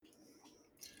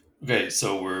Okay,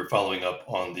 so we're following up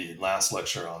on the last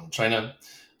lecture on China,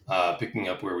 picking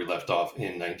up where we left off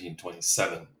in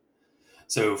 1927.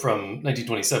 So from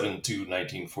 1927 to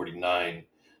 1949,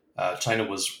 China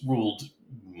was ruled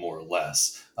more or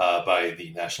less by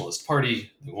the Nationalist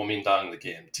Party, the Kuomintang, the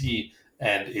KMT,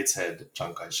 and its head,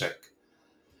 Chiang Kai shek.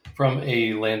 From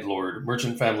a landlord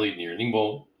merchant family near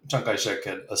Ningbo, Chiang Kai shek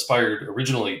had aspired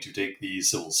originally to take the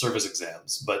civil service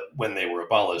exams, but when they were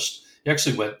abolished, he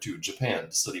actually went to Japan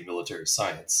to study military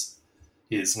science.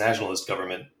 His nationalist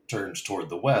government turned toward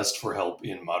the West for help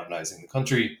in modernizing the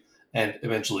country and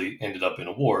eventually ended up in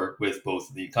a war with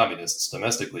both the communists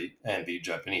domestically and the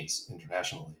Japanese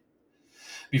internationally.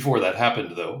 Before that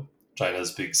happened, though,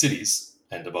 China's big cities,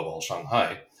 and above all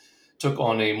Shanghai, took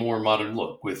on a more modern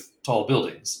look with tall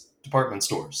buildings, department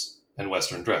stores, and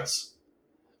Western dress.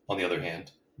 On the other hand,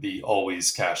 the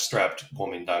always cash strapped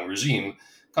Kuomintang regime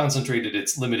concentrated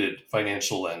its limited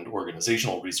financial and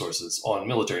organizational resources on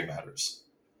military matters.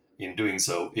 In doing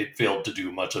so, it failed to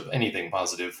do much of anything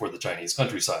positive for the Chinese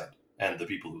countryside and the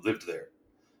people who lived there.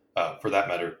 For that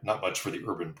matter, not much for the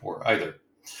urban poor either.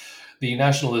 The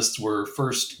nationalists were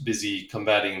first busy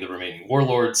combating the remaining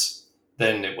warlords,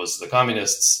 then it was the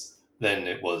communists, then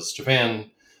it was Japan,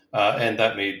 and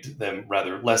that made them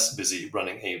rather less busy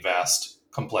running a vast,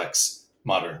 complex,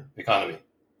 modern economy.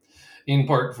 In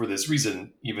part for this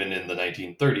reason, even in the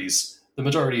 1930s, the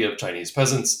majority of Chinese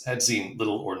peasants had seen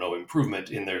little or no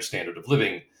improvement in their standard of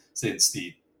living since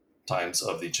the times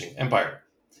of the Qing Empire.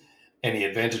 Any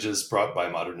advantages brought by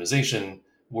modernization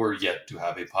were yet to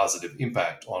have a positive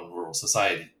impact on rural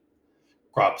society.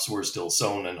 Crops were still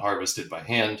sown and harvested by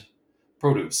hand.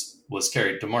 Produce was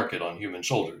carried to market on human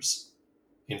shoulders.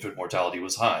 Infant mortality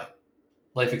was high.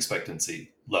 Life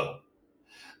expectancy low.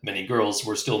 Many girls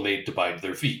were still made to bind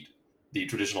their feet. The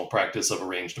traditional practice of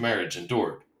arranged marriage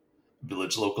endured.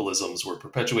 Village localisms were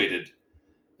perpetuated.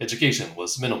 Education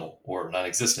was minimal or non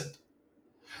existent.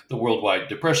 The worldwide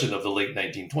depression of the late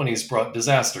 1920s brought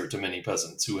disaster to many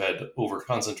peasants who had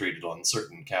over-concentrated on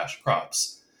certain cash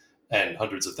crops, and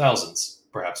hundreds of thousands,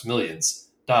 perhaps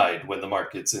millions, died when the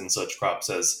markets in such crops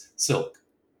as silk,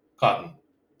 cotton,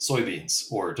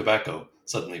 soybeans, or tobacco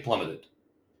suddenly plummeted.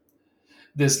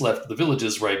 This left the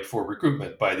villages ripe for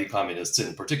recruitment by the communists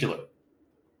in particular.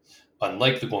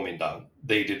 Unlike the Kuomintang,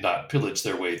 they did not pillage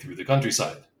their way through the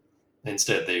countryside.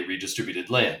 Instead, they redistributed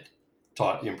land,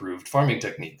 taught improved farming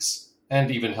techniques,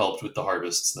 and even helped with the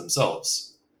harvests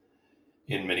themselves.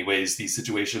 In many ways, the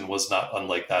situation was not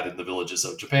unlike that in the villages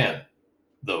of Japan,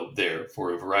 though there,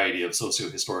 for a variety of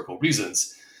socio-historical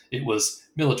reasons, it was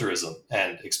militarism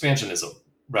and expansionism,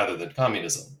 rather than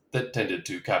communism, that tended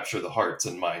to capture the hearts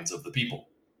and minds of the people.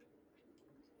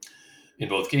 In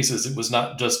both cases, it was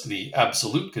not just the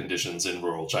absolute conditions in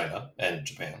rural China and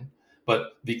Japan,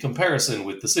 but the comparison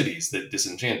with the cities that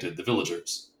disenchanted the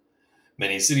villagers.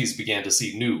 Many cities began to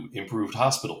see new, improved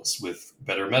hospitals with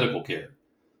better medical care,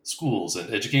 schools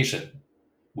and education,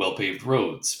 well paved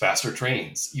roads, faster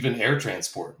trains, even air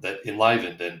transport that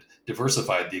enlivened and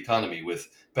diversified the economy with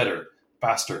better,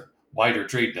 faster, wider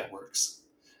trade networks,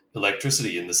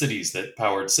 electricity in the cities that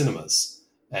powered cinemas,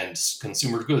 and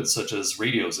consumer goods such as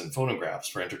radios and phonographs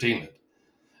for entertainment,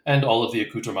 and all of the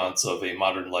accoutrements of a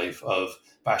modern life of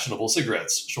fashionable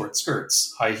cigarettes, short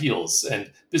skirts, high heels, and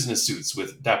business suits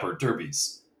with dapper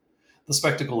derbies. The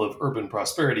spectacle of urban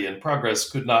prosperity and progress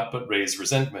could not but raise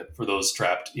resentment for those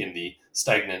trapped in the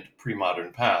stagnant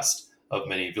pre-modern past of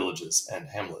many villages and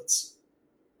hamlets.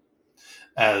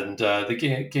 And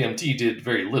the KMT did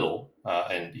very little,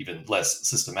 and even less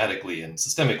systematically and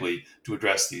systemically, to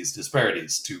address these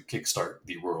disparities to kickstart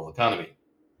the rural economy.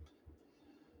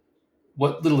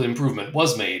 What little improvement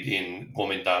was made in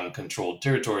Kuomintang-controlled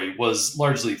territory was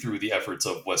largely through the efforts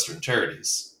of Western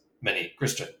charities, many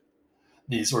Christian.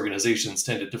 These organizations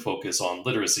tended to focus on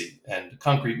literacy and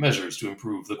concrete measures to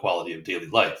improve the quality of daily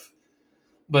life,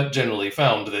 but generally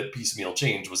found that piecemeal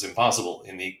change was impossible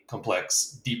in the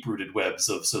complex, deep-rooted webs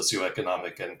of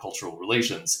socioeconomic and cultural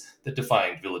relations that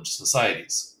defined village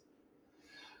societies.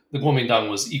 The Kuomintang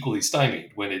was equally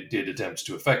stymied when it did attempt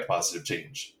to effect positive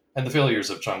change, and the failures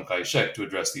of Chiang Kai shek to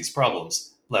address these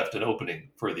problems left an opening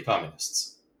for the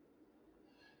communists.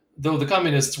 Though the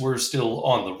communists were still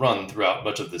on the run throughout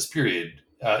much of this period,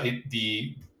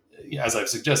 as I've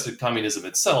suggested, communism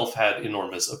itself had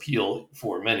enormous appeal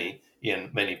for many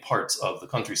in many parts of the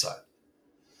countryside.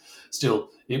 Still,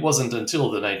 it wasn't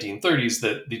until the 1930s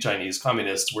that the Chinese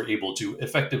communists were able to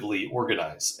effectively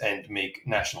organize and make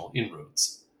national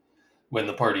inroads. When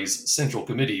the party's Central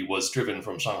Committee was driven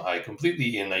from Shanghai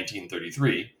completely in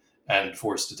 1933 and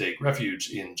forced to take refuge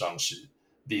in Jiangxi,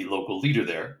 the local leader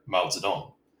there, Mao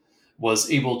Zedong,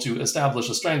 was able to establish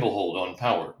a stranglehold on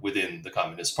power within the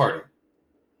Communist Party.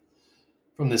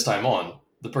 From this time on,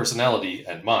 the personality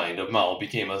and mind of Mao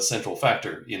became a central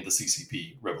factor in the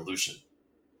CCP revolution.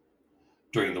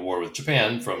 During the war with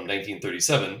Japan from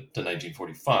 1937 to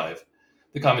 1945,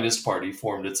 the Communist Party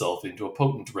formed itself into a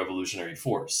potent revolutionary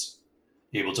force,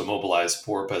 able to mobilize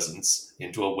poor peasants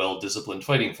into a well-disciplined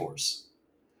fighting force.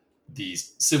 The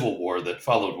civil war that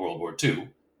followed World War II,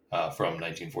 from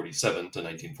 1947 to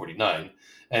 1949,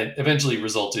 and eventually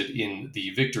resulted in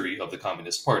the victory of the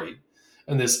Communist Party,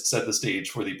 and this set the stage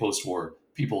for the post-war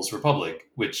People's Republic,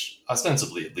 which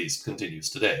ostensibly at least continues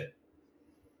today.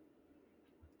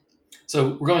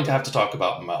 So we're going to have to talk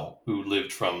about Mao, who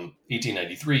lived from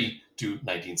 1893 to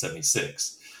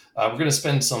 1976. We're going to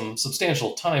spend some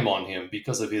substantial time on him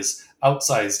because of his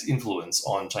outsized influence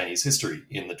on Chinese history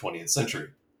in the 20th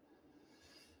century.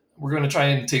 We're going to try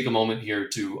and take a moment here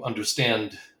to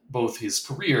understand both his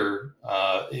career,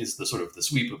 the sort of the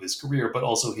sweep of his career, but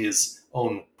also his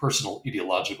own personal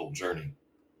ideological journey.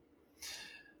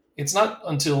 It's not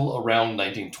until around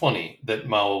 1920 that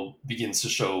Mao begins to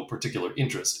show particular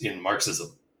interest in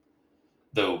Marxism,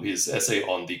 though his essay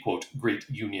on the, quote, Great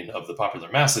Union of the Popular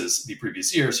Masses the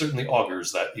previous year certainly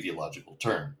augurs that ideological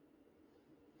turn.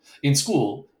 In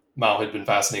school, Mao had been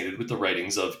fascinated with the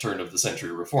writings of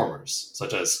turn-of-the-century reformers,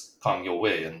 such as Kang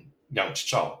Youwei and Yang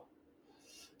Chichao.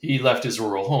 He left his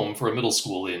rural home for a middle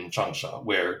school in Changsha,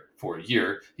 where, for a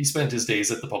year, he spent his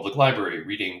days at the public library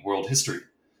reading world history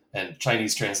and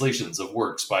Chinese translations of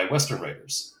works by Western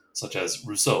writers, such as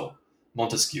Rousseau,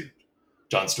 Montesquieu,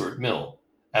 John Stuart Mill,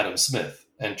 Adam Smith,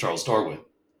 and Charles Darwin.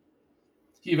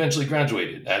 He eventually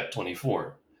graduated at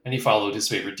 24, and he followed his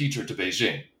favorite teacher to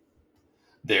Beijing.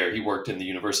 There he worked in the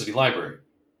university library,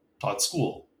 taught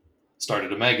school,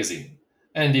 started a magazine,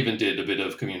 and even did a bit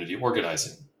of community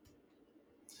organizing.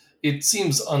 It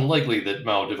seems unlikely that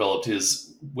Mao developed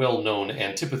his well-known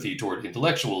antipathy toward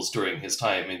intellectuals during his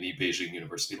time in the Beijing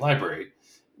University Library,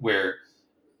 where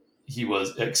he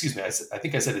was, I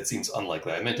think I said it seems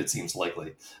unlikely, I meant it seems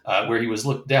likely, where he was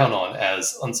looked down on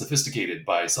as unsophisticated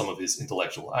by some of his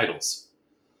intellectual idols.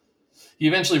 He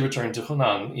eventually returned to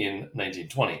Hunan in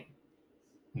 1920.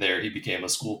 There he became a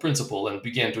school principal and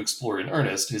began to explore in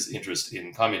earnest his interest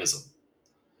in communism.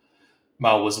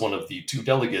 Mao was one of the 2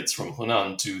 delegates from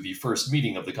Hunan to the first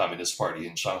meeting of the Communist Party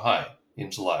in Shanghai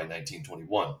in July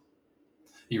 1921.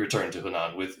 He returned to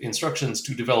Hunan with instructions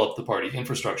to develop the party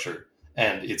infrastructure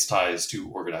and its ties to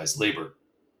organized labor.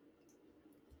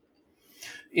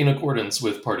 In accordance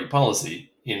with party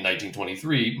policy, in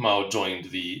 1923, Mao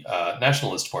joined the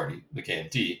Nationalist Party, the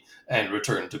KMT, and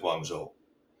returned to Guangzhou.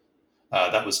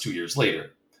 That was 2 years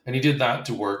later. And he did that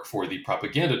to work for the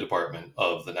propaganda department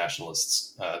of the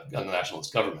nationalist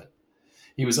government.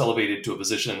 He was elevated to a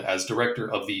position as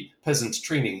director of the Peasant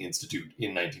Training Institute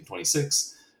in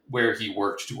 1926, where he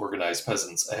worked to organize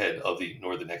peasants ahead of the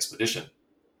Northern Expedition.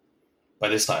 By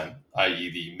this time,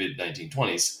 i.e. the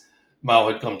mid-1920s,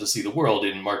 Mao had come to see the world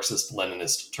in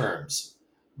Marxist-Leninist terms,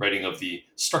 writing of the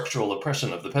structural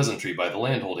oppression of the peasantry by the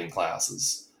landholding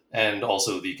classes, and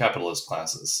also the capitalist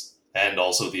classes, and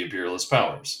also the imperialist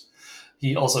powers.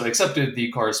 He also accepted the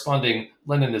corresponding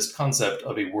Leninist concept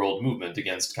of a world movement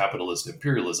against capitalist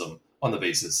imperialism on the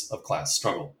basis of class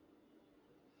struggle.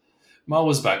 Mao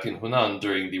was back in Hunan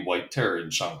during the White Terror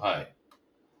in Shanghai.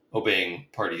 Obeying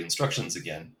party instructions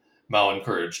again, Mao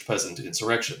encouraged peasant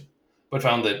insurrection, but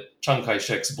found that Chiang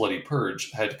Kai-shek's bloody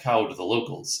purge had cowed the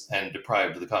locals and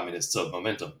deprived the communists of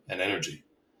momentum and energy.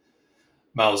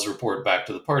 Mao's report back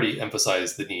to the party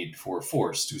emphasized the need for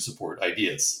force to support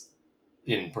ideas.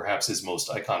 In perhaps his most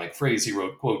iconic phrase, he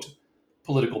wrote, quote,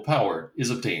 "Political power is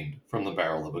obtained from the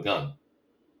barrel of a gun."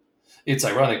 It's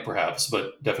ironic, perhaps,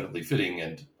 but definitely fitting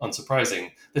and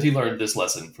unsurprising that he learned this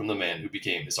lesson from the man who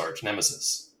became his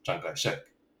arch-nemesis, Chiang Kai-shek.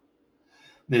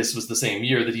 This was the same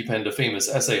year that he penned a famous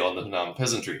essay on the Hunan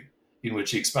peasantry, in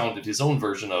which he expounded his own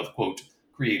version of, quote,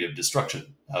 creative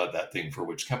destruction, that thing for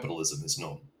which capitalism is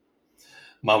known.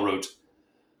 Mao wrote,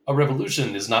 "A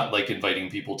revolution is not like inviting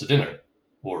people to dinner,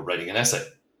 or writing an essay,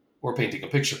 or painting a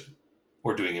picture,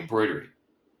 or doing embroidery.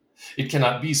 It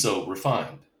cannot be so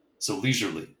refined, so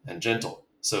leisurely and gentle,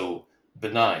 so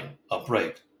benign,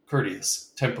 upright,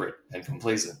 courteous, temperate, and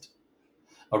complacent.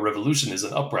 A revolution is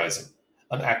an uprising,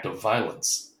 an act of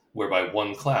violence, whereby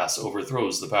one class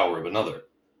overthrows the power of another.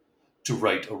 To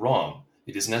right a wrong,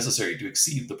 it is necessary to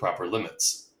exceed the proper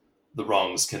limits. The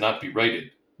wrongs cannot be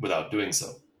righted without doing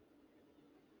so."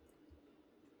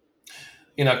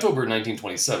 In October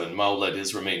 1927, Mao led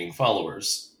his remaining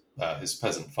followers, his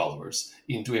peasant followers,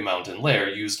 into a mountain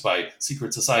lair used by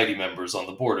secret society members on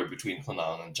the border between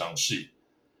Hunan and Jiangxi.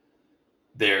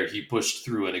 There, he pushed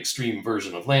through an extreme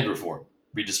version of land reform,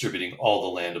 redistributing all the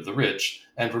land of the rich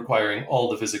and requiring all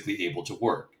the physically able to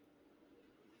work.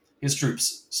 His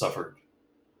troops suffered,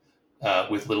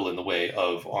 with little in the way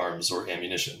of arms or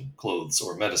ammunition, clothes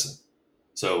or medicine.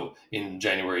 So, in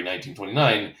January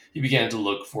 1929, he began to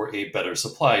look for a better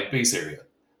supplied base area,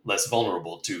 less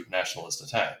vulnerable to nationalist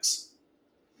attacks.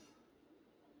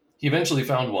 He eventually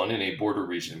found one in a border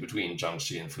region between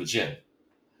Jiangxi and Fujian.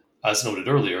 As noted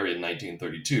earlier, in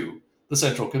 1932, the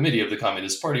Central Committee of the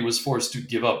Communist Party was forced to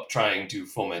give up trying to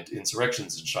foment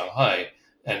insurrections in Shanghai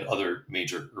and other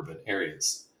major urban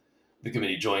areas. The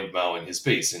committee joined Mao in his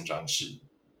base in Jiangxi.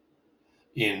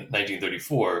 In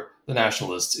 1934, the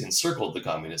nationalists encircled the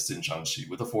communists in Jiangxi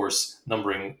with a force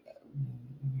numbering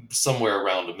somewhere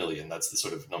around 1 million. That's the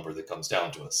sort of number that comes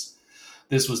down to us.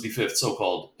 This was the fifth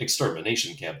so-called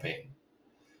extermination campaign.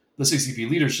 The CCP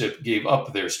leadership gave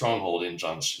up their stronghold in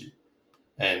Jiangxi,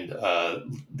 and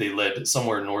they led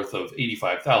somewhere north of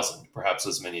 85,000, perhaps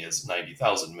as many as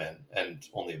 90,000 men, and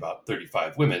only about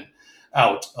 35 women,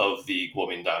 out of the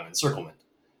Kuomintang encirclement,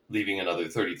 leaving another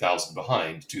 30,000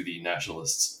 behind to the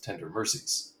nationalists' tender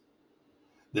mercies.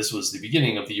 This was the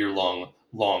beginning of the year-long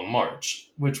Long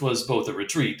March, which was both a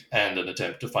retreat and an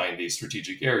attempt to find a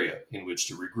strategic area in which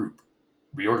to regroup,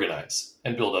 reorganize,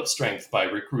 and build up strength by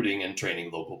recruiting and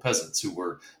training local peasants who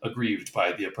were aggrieved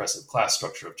by the oppressive class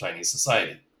structure of Chinese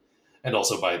society, and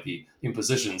also by the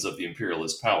impositions of the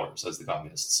imperialist powers as the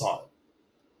communists saw it.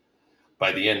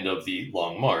 By the end of the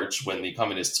Long March, when the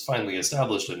communists finally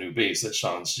established a new base at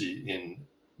Shanxi in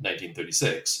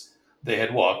 1936, they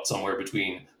had walked somewhere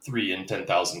between 3 and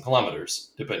 10,000 kilometers,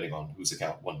 depending on whose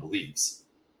account one believes.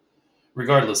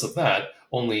 Regardless of that,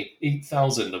 only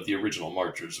 8,000 of the original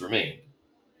marchers remained.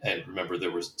 And remember, there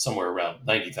was somewhere around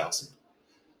 90,000,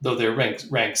 though their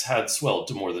ranks had swelled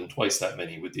to more than twice that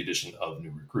many with the addition of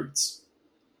new recruits.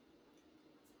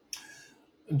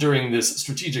 During this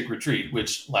strategic retreat,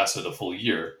 which lasted a full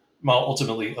year, Mao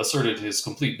ultimately asserted his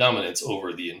complete dominance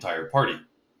over the entire party.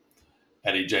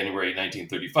 At a January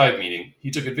 1935 meeting, he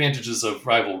took advantages of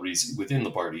rivalries within the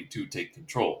party to take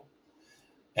control,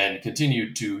 and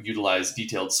continued to utilize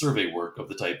detailed survey work of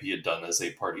the type he had done as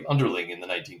a party underling in the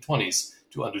 1920s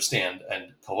to understand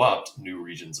and co-opt new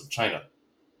regions of China.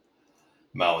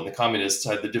 Mao and the communists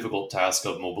had the difficult task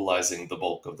of mobilizing the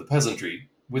bulk of the peasantry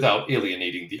without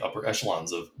alienating the upper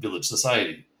echelons of village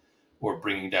society, or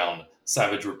bringing down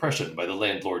savage repression by the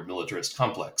landlord militarist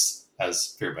complex,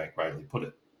 as Fairbank rightly put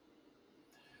it.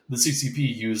 The CCP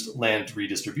used land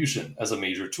redistribution as a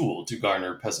major tool to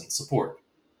garner peasant support,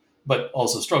 but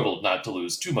also struggled not to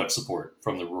lose too much support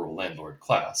from the rural landlord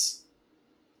class.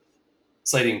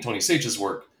 Citing Tony Sage's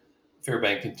work,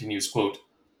 Fairbank continues, quote,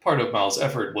 "Part of Mao's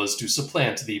effort was to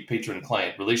supplant the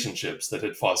patron-client relationships that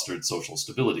had fostered social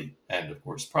stability, and, of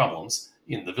course, problems,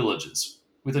 in the villages,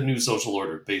 with a new social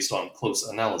order based on close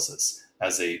analysis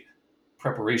as a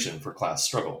preparation for class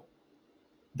struggle.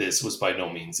 This was by no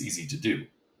means easy to do."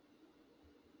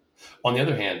 On the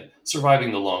other hand,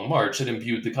 surviving the Long March had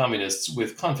imbued the communists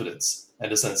with confidence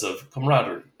and a sense of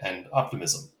camaraderie and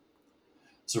optimism.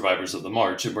 Survivors of the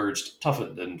march emerged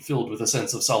toughened and filled with a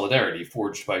sense of solidarity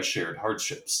forged by shared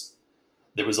hardships.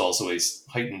 There was also a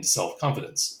heightened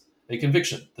self-confidence, a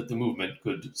conviction that the movement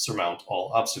could surmount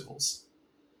all obstacles.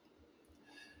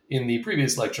 In the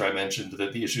previous lecture, I mentioned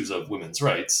that the issues of women's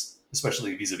rights,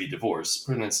 especially vis-à-vis divorce,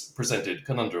 presented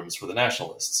conundrums for the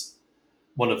nationalists.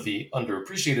 One of the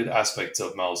underappreciated aspects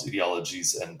of Mao's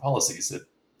ideologies and policies,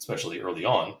 especially early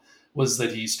on, was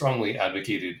that he strongly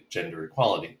advocated gender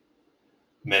equality.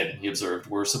 Men, he observed,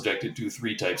 were subjected to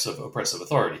 3 types of oppressive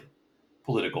authority: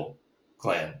 political,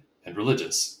 clan, and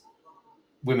religious.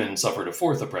 Women suffered a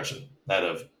 4th oppression, that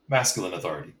of masculine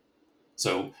authority.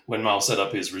 So when Mao set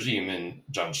up his regime in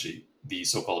Jiangxi, the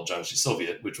so-called Jiangxi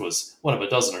Soviet, which was one of a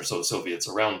dozen or so Soviets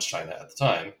around China at the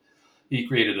time, he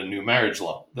created a new marriage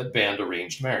law that banned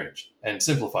arranged marriage and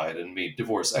simplified and made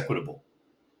divorce equitable.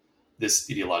 This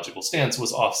ideological stance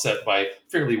was offset by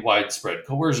fairly widespread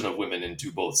coercion of women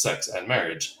into both sex and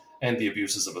marriage, and the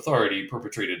abuses of authority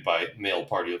perpetrated by male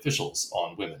party officials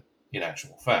on women, in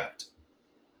actual fact.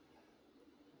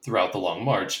 Throughout the Long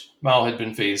March, Mao had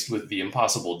been faced with the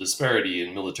impossible disparity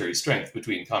in military strength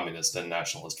between communist and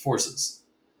nationalist forces.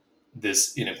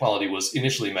 This inequality was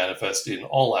initially manifest in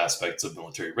all aspects of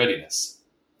military readiness: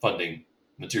 funding,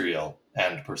 materiel,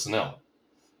 and personnel.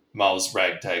 Mao's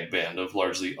ragtag band of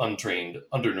largely untrained,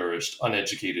 undernourished,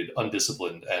 uneducated,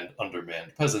 undisciplined, and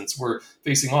undermanned peasants were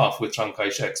facing off with Chiang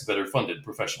Kai-shek's better-funded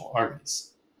professional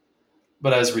armies.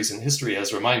 But as recent history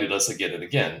has reminded us again and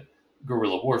again,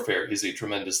 guerrilla warfare is a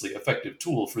tremendously effective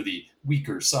tool for the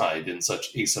weaker side in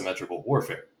such asymmetrical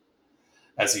warfare.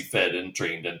 As he fed and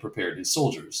trained and prepared his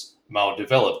soldiers, Mao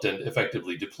developed and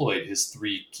effectively deployed his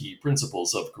three key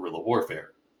principles of guerrilla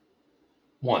warfare.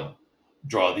 1.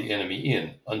 Draw the enemy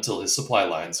in until his supply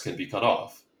lines can be cut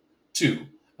off. 2.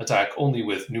 Attack only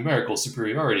with numerical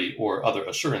superiority or other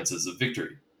assurances of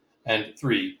victory. And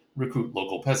 3. Recruit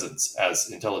local peasants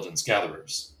as intelligence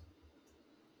gatherers.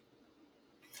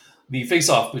 The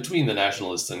face-off between the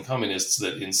nationalists and communists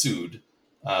that ensued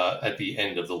at the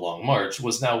end of the Long March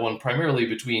was now one primarily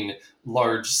between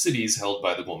large cities held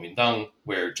by the Kuomintang,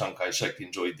 where Chiang Kai-shek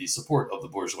enjoyed the support of the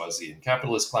bourgeoisie and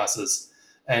capitalist classes,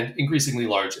 and increasingly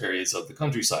large areas of the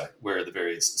countryside, where the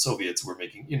various Soviets were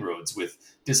making inroads with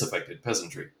disaffected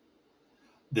peasantry.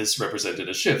 This represented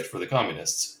a shift for the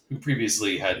communists, who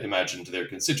previously had imagined their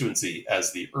constituency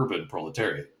as the urban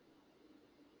proletariat.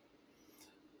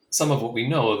 Some of what we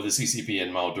know of the CCP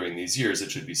and Mao during these years, it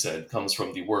should be said, comes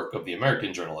from the work of the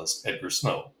American journalist Edgar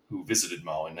Snow, who visited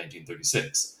Mao in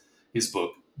 1936. His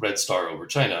book, Red Star Over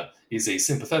China, is a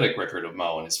sympathetic record of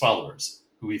Mao and his followers,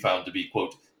 who he found to be,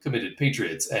 quote, committed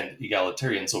patriots and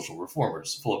egalitarian social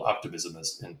reformers, full of optimism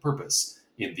and purpose,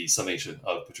 in the summation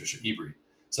of Patricia Ebry.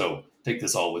 So take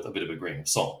this all with a bit of a grain of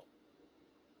salt.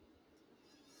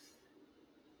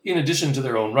 In addition to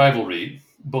their own rivalry,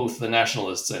 both the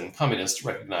nationalists and communists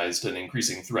recognized an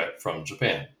increasing threat from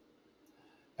Japan.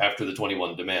 After the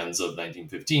 21 demands of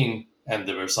 1915 and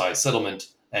the Versailles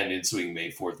Settlement and ensuing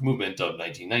May 4th movement of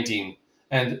 1919,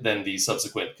 and then the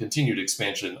subsequent continued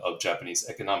expansion of Japanese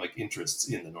economic interests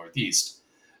in the Northeast,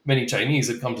 many Chinese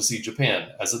had come to see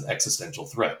Japan as an existential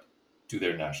threat to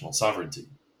their national sovereignty.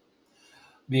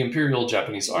 The Imperial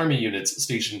Japanese Army units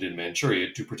stationed in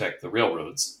Manchuria to protect the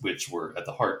railroads, which were at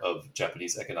the heart of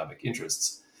Japanese economic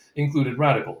interests, included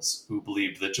radicals who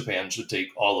believed that Japan should take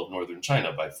all of northern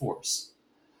China by force.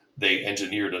 They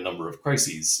engineered a number of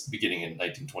crises, beginning in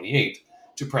 1928,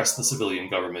 to press the civilian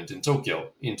government in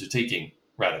Tokyo into taking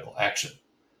radical action.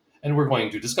 And we're going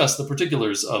to discuss the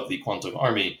particulars of the Kwantung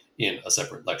Army in a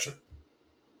separate lecture.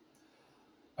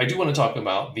 I do want to talk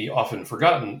about the often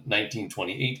forgotten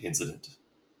 1928 incident.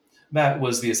 That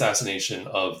was the assassination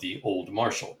of the old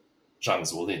marshal, Zhang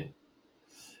Zuolin.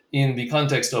 In the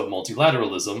context of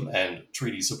multilateralism and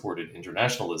treaty-supported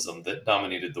internationalism that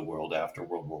dominated the world after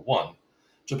World War I,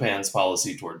 Japan's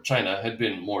policy toward China had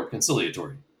been more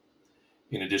conciliatory.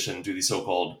 In addition to the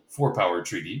so-called Four-Power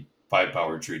Treaty,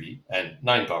 Five-Power Treaty, and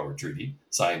Nine-Power Treaty,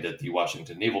 signed at the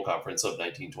Washington Naval Conference of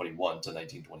 1921 to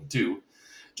 1922,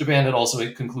 Japan had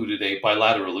also concluded a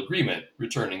bilateral agreement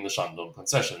returning the Shandong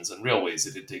concessions and railways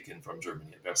it had taken from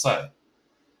Germany at Versailles.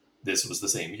 This was the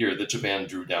same year that Japan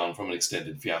drew down from an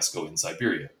extended fiasco in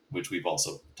Siberia, which we've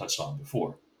also touched on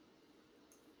before.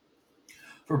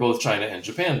 For both China and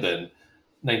Japan, then,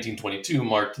 1922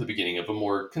 marked the beginning of a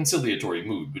more conciliatory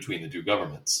mood between the two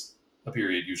governments, a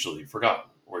period usually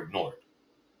forgotten or ignored.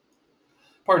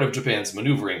 Part of Japan's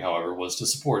maneuvering, however, was to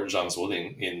support Zhang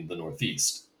Zuolin in the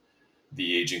Northeast.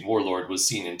 The aging warlord was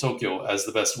seen in Tokyo as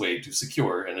the best way to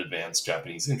secure and advance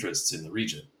Japanese interests in the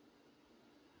region.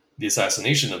 The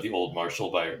assassination of the old marshal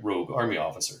by rogue army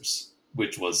officers,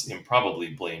 which was improbably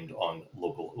blamed on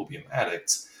local opium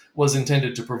addicts, was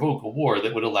intended to provoke a war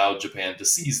that would allow Japan to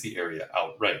seize the area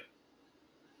outright.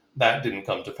 That didn't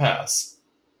come to pass.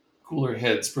 Cooler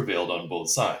heads prevailed on both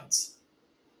sides.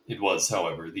 It was,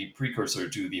 however, the precursor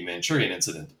to the Manchurian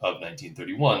incident of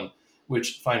 1931,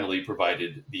 which finally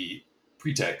provided the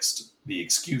pretext, the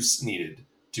excuse needed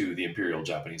to the Imperial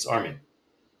Japanese Army.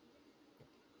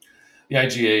 The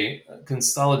IJA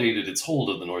consolidated its hold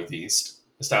of the Northeast,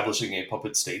 establishing a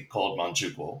puppet state called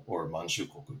Manchukuo, or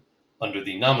Manchukoku, under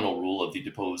the nominal rule of the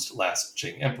deposed last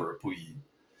Qing Emperor Puyi,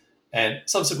 and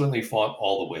subsequently fought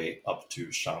all the way up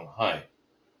to Shanghai.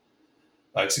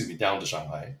 Down to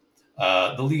Shanghai.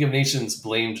 The League of Nations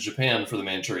blamed Japan for the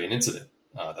Manchurian incident.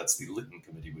 That's the Lytton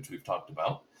Committee, which we've talked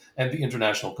about, and the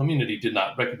international community did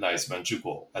not recognize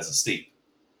Manchukuo as a state.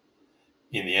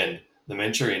 In the end, the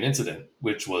Manchurian incident,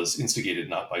 which was instigated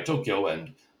not by Tokyo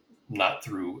and not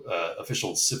through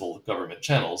official civil government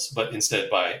channels, but instead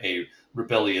by a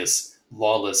rebellious,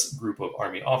 lawless group of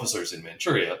army officers in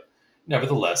Manchuria,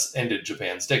 nevertheless ended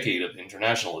Japan's decade of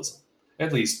internationalism,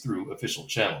 at least through official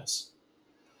channels.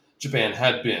 Japan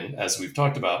had been, as we've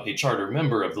talked about, a charter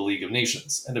member of the League of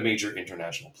Nations and a major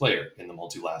international player in the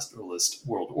multilateralist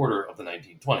world order of the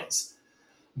 1920s,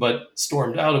 but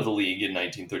stormed out of the League in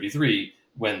 1933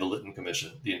 when the Lytton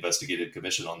Commission, the investigative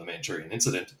commission on the Manchurian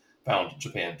incident, found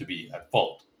Japan to be at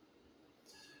fault.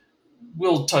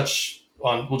 We'll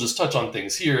just touch on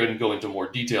things here and go into more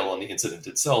detail on the incident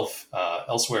itself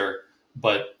elsewhere,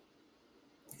 But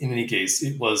in any case,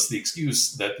 it was the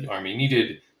excuse that the army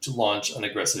needed to launch an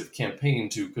aggressive campaign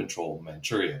to control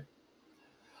Manchuria.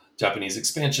 Japanese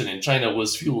expansion in China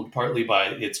was fueled partly by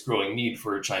its growing need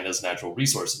for China's natural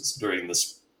resources during the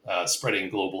spreading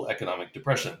global economic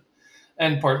depression,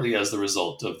 and partly as the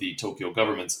result of the Tokyo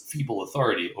government's feeble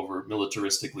authority over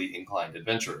militaristically inclined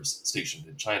adventurers stationed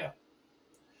in China.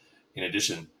 In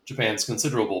addition, Japan's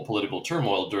considerable political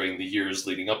turmoil during the years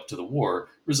leading up to the war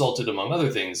resulted, among other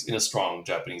things, in a strong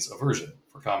Japanese aversion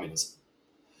for communism.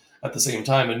 At the same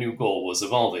time, a new goal was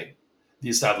evolving: the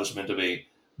establishment of a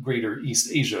Greater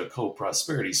East Asia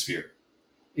co-prosperity sphere,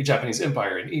 a Japanese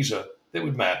empire in Asia that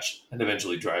would match and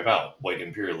eventually drive out white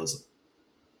imperialism.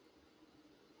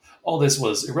 All this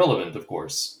was irrelevant, of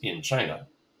course, in China.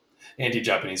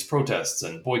 Anti-Japanese protests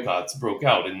and boycotts broke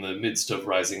out in the midst of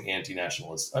rising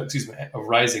nationalist,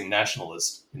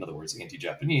 in other words,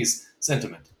 anti-Japanese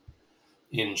sentiment.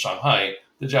 In Shanghai,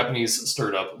 the Japanese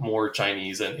stirred up more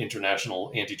Chinese and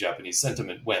international anti-Japanese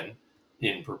sentiment when,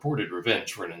 in purported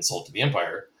revenge for an insult to the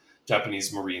empire,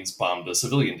 Japanese Marines bombed a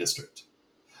civilian district.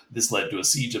 This led to a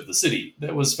siege of the city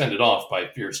that was fended off by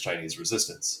fierce Chinese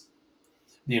resistance.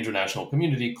 The international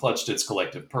community clutched its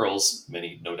collective pearls,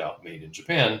 many no doubt made in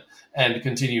Japan, and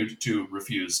continued to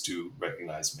refuse to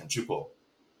recognize Manchukuo.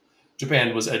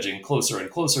 Japan was edging closer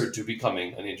and closer to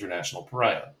becoming an international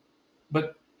pariah.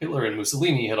 But Hitler and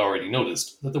Mussolini had already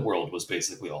noticed that the world was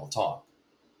basically all talk.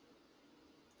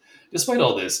 Despite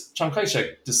all this, Chiang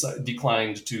Kai-shek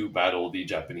declined to battle the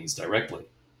Japanese directly.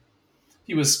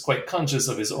 He was quite conscious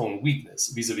of his own weakness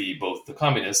vis-à-vis both the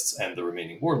communists and the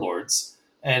remaining warlords,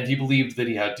 and he believed that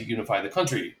he had to unify the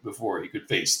country before he could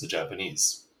face the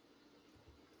Japanese.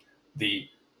 The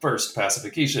first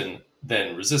pacification,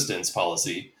 then resistance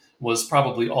policy was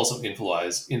probably also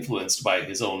influenced by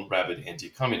his own rabid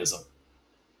anti-communism.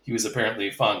 He was apparently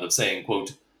fond of saying,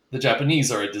 quote, "The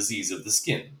Japanese are a disease of the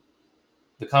skin.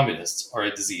 The communists are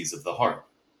a disease of the heart."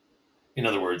 In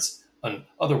other words, an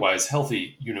otherwise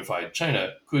healthy, unified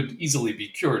China could easily be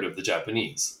cured of the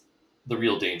Japanese. The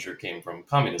real danger came from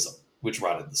communism, which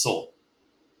rotted the soul.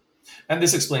 And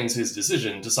this explains his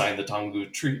decision to sign the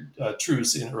Tanggu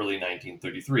Truce in early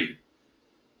 1933,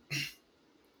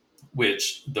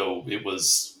 which, though it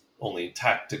was only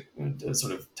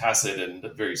sort of tacit and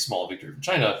a very small victory for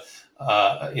China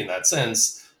in that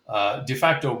sense, de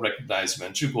facto recognized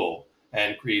Manchukuo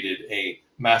and created a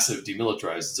massive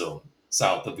demilitarized zone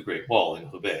south of the Great Wall in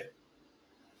Hebei.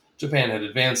 Japan had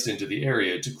advanced into the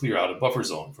area to clear out a buffer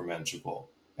zone for Manchukuo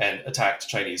and attacked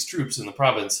Chinese troops in the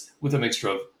province with a mixture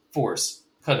of force,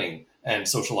 cunning, and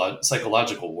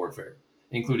psychological warfare,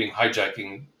 including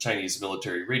hijacking Chinese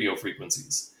military radio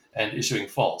frequencies and issuing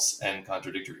false and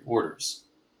contradictory orders.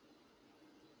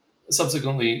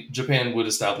 Subsequently, Japan would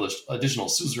establish additional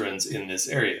suzerains in this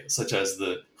area, such as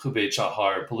the Hebei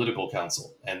Chahar Political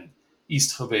Council and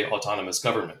East Hebei Autonomous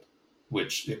Government,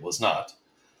 which it was not.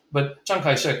 But Chiang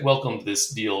Kai-shek welcomed this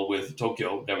deal with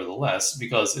Tokyo, nevertheless,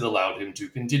 because it allowed him to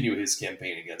continue his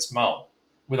campaign against Mao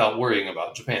without worrying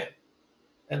about Japan,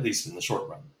 at least in the short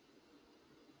run.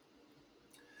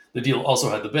 The deal also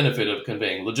had the benefit of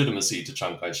conveying legitimacy to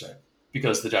Chiang Kai-shek,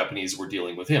 because the Japanese were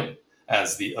dealing with him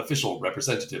as the official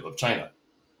representative of China,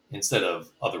 instead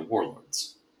of other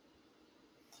warlords.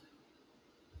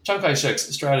 Chiang Kai-shek's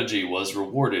strategy was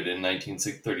rewarded in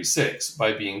 1936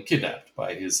 by being kidnapped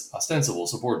by his ostensible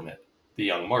subordinate, the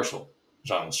young marshal,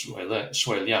 Zhang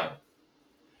Shuiliang.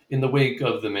 In the wake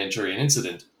of the Manchurian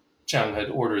incident, Chiang had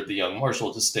ordered the young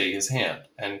marshal to stay his hand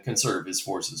and conserve his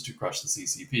forces to crush the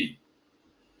CCP.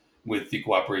 With the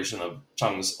cooperation of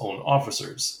Chiang's own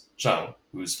officers, Zhang,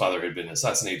 whose father had been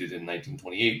assassinated in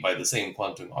 1928 by the same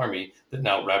Kwantung army that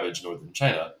now ravaged northern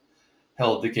China,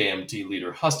 held the KMT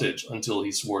leader hostage until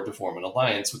he swore to form an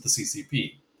alliance with the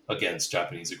CCP against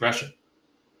Japanese aggression.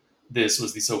 This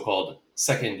was the so-called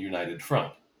Second United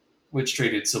Front, which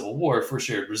traded civil war for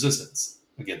shared resistance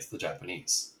against the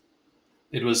Japanese.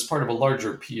 It was part of a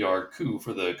larger PR coup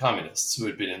for the communists, who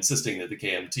had been insisting that the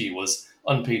KMT was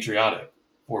unpatriotic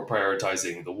for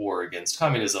prioritizing the war against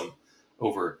communism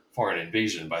over foreign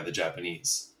invasion by the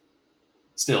Japanese.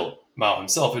 Still, Mao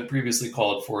himself had previously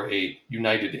called for a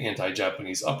united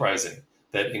anti-Japanese uprising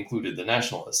that included the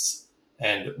nationalists,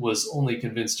 and was only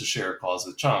convinced to share a cause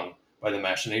with Chiang by the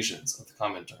machinations of the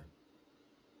Comintern.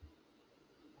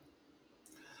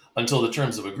 Until the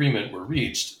terms of agreement were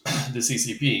reached, the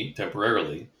CCP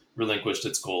temporarily relinquished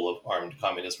its goal of armed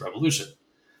communist revolution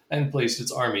and placed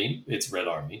its army, its Red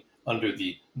Army, under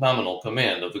the nominal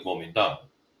command of the Kuomintang.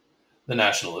 The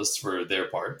nationalists, for their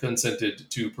part, consented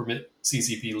to permit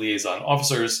CCP liaison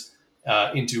officers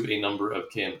into a number of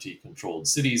KMT-controlled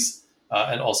cities,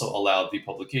 and also allowed the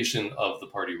publication of the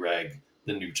party rag,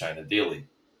 the New China Daily.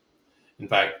 In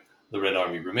fact, the Red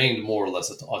Army remained more or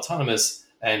less autonomous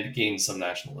and gained some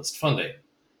nationalist funding,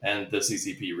 and the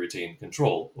CCP retained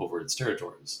control over its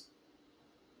territories.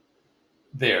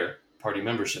 There, party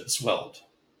membership swelled.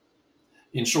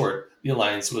 In short, the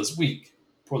alliance was weak,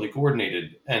 poorly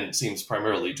coordinated, and seems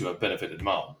primarily to have benefited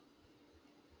Mao.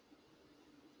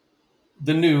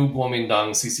 The new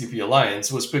Kuomintang CCP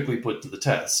alliance was quickly put to the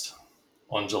test.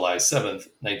 On July 7,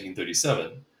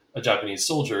 1937, a Japanese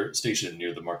soldier stationed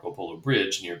near the Marco Polo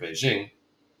Bridge near Beijing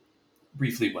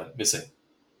briefly went missing.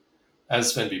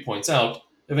 As Fenby points out,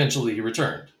 eventually he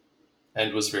returned,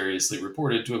 and was variously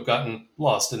reported to have gotten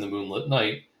lost in the moonless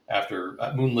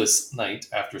night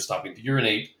after stopping to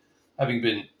urinate, having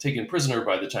been taken prisoner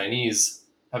by the Chinese,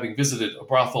 having visited a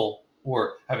brothel,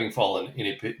 or having fallen in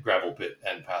a gravel pit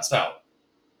and passed out.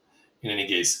 In any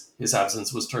case, his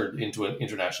absence was turned into an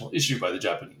international issue by the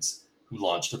Japanese, who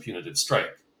launched a punitive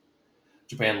strike.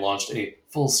 Japan launched a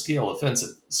full-scale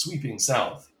offensive, sweeping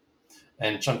south,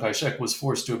 and Chiang Kai-shek was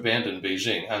forced to abandon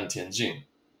Beijing and Tianjin,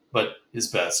 but his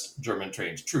best,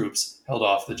 German-trained troops held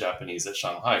off the Japanese at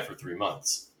Shanghai for 3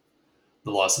 months.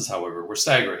 The losses, however, were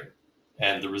staggering,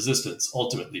 and the resistance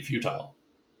ultimately futile.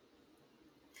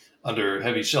 Under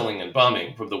heavy shelling and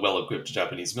bombing from the well-equipped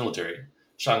Japanese military,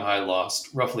 Shanghai lost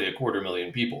roughly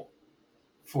 250,000 people.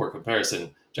 For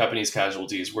comparison, Japanese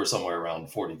casualties were somewhere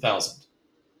around 40,000.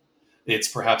 It's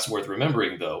perhaps worth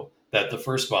remembering, though, that the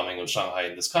first bombing of Shanghai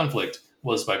in this conflict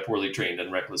was by poorly trained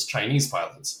and reckless Chinese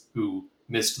pilots who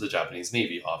missed the Japanese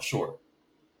Navy offshore.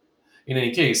 In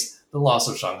any case, the loss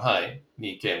of Shanghai,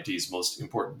 the KMT's most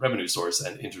important revenue source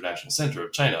and international center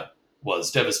of China,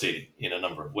 was devastating in a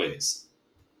number of ways.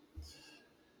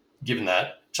 Given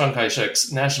that, Chiang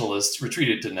Kai-shek's nationalists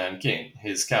retreated to Nanking,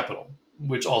 his capital,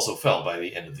 which also fell by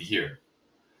the end of the year.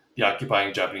 The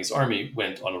occupying Japanese army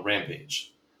went on a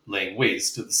rampage, laying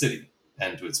waste to the city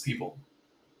and to its people.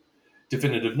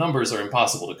 Definitive numbers are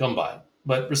impossible to come by,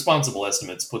 but responsible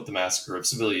estimates put the massacre of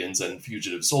civilians and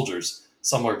fugitive soldiers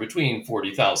somewhere between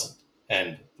 40,000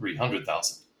 and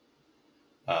 300,000.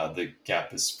 The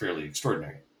gap is fairly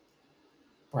extraordinary.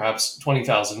 Perhaps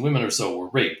 20,000 women or so were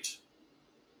raped.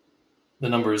 The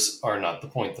numbers are not the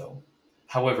point, though.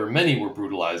 However many were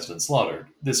brutalized and slaughtered,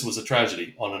 this was a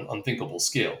tragedy on an unthinkable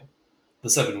scale. The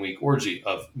 7-week orgy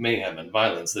of mayhem and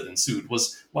violence that ensued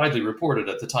was widely reported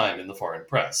at the time in the foreign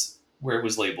press, where it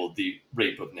was labeled the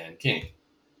Rape of Nanking,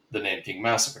 the Nanking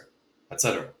Massacre,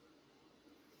 etc.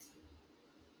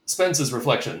 Spence's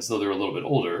reflections, though they're a little bit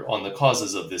older, on the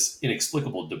causes of this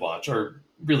inexplicable debauch are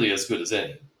really as good as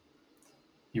any.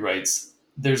 He writes,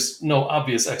 "There's no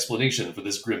obvious explanation for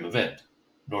this grim event,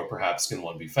 nor perhaps can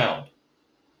one be found.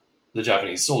 The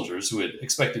Japanese soldiers, who had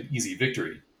expected easy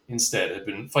victory, instead had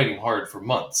been fighting hard for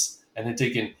months and had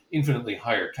taken infinitely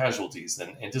higher casualties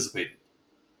than anticipated.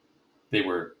 They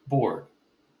were bored,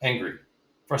 angry,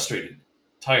 frustrated,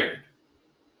 tired.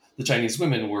 The Chinese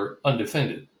women were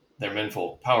undefended, their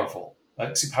menfolk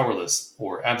powerless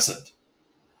or absent.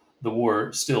 The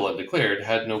war, still undeclared,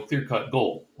 had no clear-cut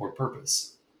goal or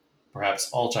purpose.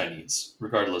 Perhaps all Chinese,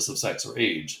 regardless of sex or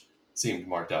age, seemed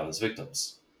marked out as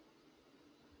victims."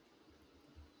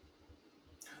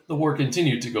 The war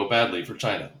continued to go badly for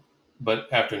China, but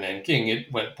after Nanking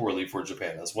it went poorly for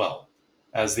Japan as well,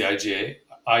 as the IJA,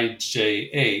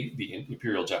 the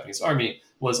Imperial Japanese Army,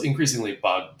 was increasingly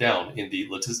bogged down in the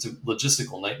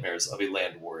logistical nightmares of a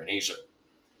land war in Asia.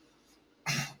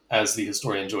 As the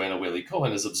historian Joanna Whaley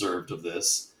Cohen has observed of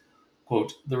this,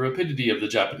 quote, "The rapidity of the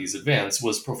Japanese advance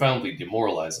was profoundly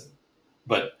demoralizing,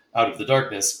 but out of the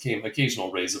darkness came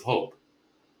occasional rays of hope.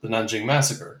 The Nanjing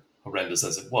Massacre, horrendous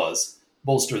as it was,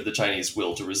 bolstered the Chinese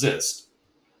will to resist,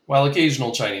 while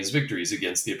occasional Chinese victories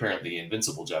against the apparently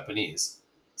invincible Japanese,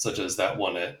 such as that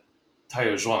one at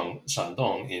Taiyuan,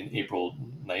 Shandong in April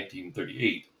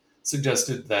 1938,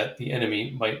 suggested that the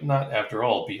enemy might after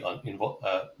all be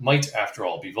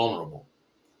vulnerable.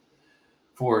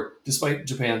 For despite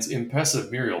Japan's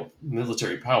impressive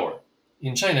military power,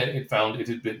 in China it found it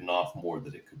had bitten off more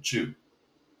than it could chew.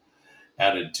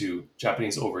 Added to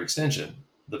Japanese overextension,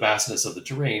 the vastness of the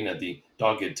terrain and the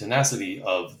dogged tenacity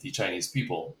of the Chinese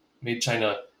people made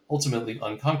China ultimately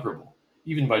unconquerable,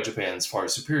 even by Japan's far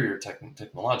superior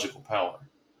technological power.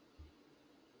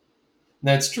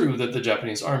 That's true that the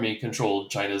Japanese army controlled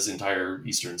China's entire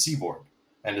eastern seaboard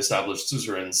and established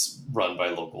suzerains run by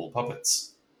local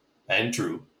puppets. And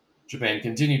true, Japan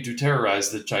continued to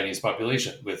terrorize the Chinese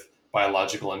population with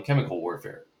biological and chemical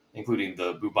warfare, including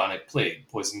the bubonic plague,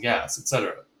 poison gas,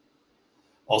 etc.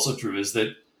 Also true is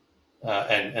that,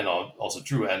 also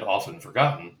true and often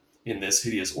forgotten, in this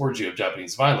hideous orgy of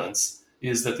Japanese violence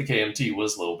is that the KMT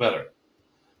was little better.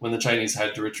 When the Chinese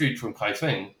had to retreat from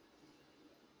Kaifeng,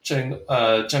 Chiang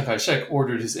Kai-shek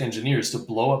ordered his engineers to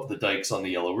blow up the dikes on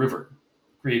the Yellow River,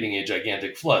 creating a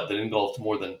gigantic flood that engulfed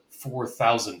more than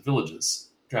 4,000 villages,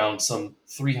 drowned some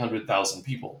 300,000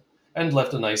 people, and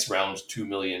left a nice round 2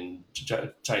 million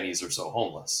Chinese or so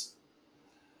homeless.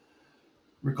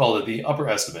 Recall that the upper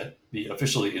estimate, the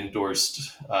officially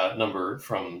endorsed number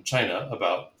from China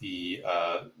about the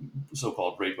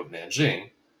so-called rape of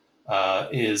Nanjing,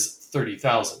 is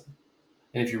 30,000.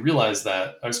 And if you realize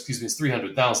that, it's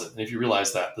 300,000. And if you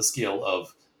realize that the scale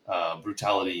of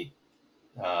brutality,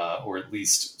 or at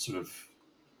least sort of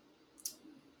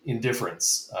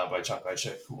indifference by Chiang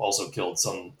Kai-shek, who also killed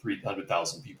some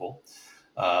 300,000 people,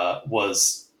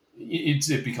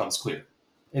 it becomes clear.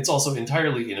 It's also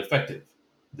entirely ineffective,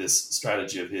 this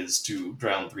strategy of his to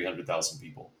drown 300,000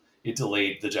 people. It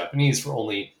delayed the Japanese for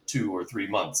only 2 or 3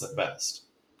 months at best.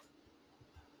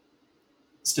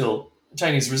 Still,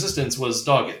 Chinese resistance was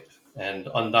dogged and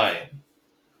undying.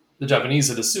 The Japanese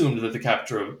had assumed that the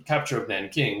capture of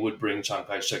Nanking would bring Chiang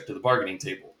Kai-shek to the bargaining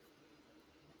table,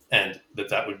 and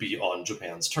that would be on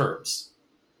Japan's terms.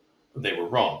 They were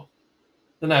wrong.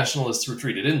 The nationalists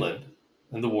retreated inland,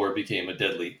 and the war became a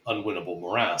deadly, unwinnable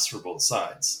morass for both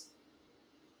sides.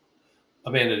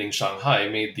 Abandoning Shanghai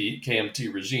made the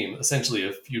KMT regime essentially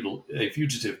a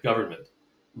fugitive government,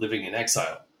 living in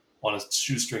exile, on a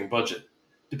shoestring budget,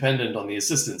 dependent on the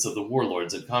assistance of the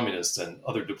warlords and communists and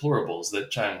other deplorables that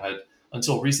Chiang had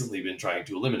until recently been trying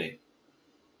to eliminate.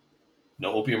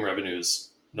 No opium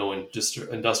revenues, no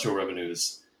industrial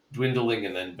revenues, dwindling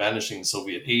and then vanishing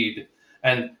Soviet aid,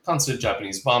 and constant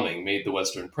Japanese bombing made the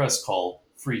Western press call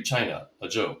Free China a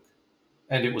joke.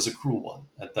 And it was a cruel one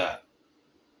at that.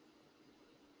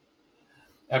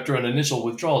 After an initial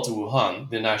withdrawal to Wuhan,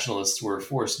 the nationalists were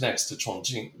forced next to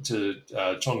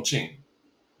Chongqing.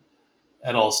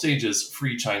 At all stages,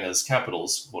 Free China's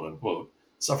capitals, quote unquote,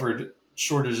 suffered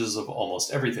shortages of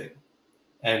almost everything.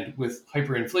 And with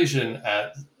hyperinflation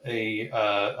at a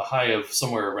high of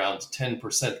somewhere around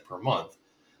 10% per month,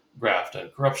 graft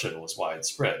and corruption was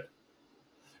widespread.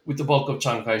 With the bulk of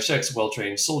Chiang Kai-shek's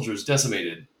well-trained soldiers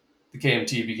decimated, the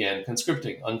KMT began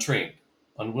conscripting untrained,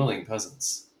 unwilling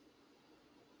peasants.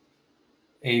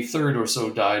 A third or so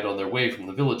died on their way from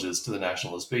the villages to the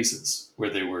nationalist bases,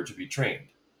 where they were to be trained,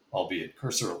 albeit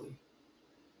cursorily.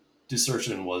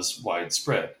 Desertion was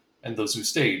widespread, and those who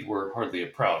stayed were hardly a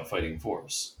proud fighting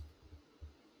force.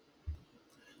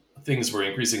 Things were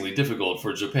increasingly difficult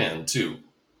for Japan, too.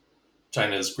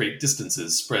 China's great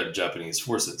distances spread Japanese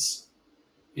forces.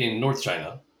 In North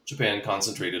China, Japan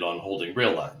concentrated on holding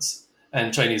rail lines,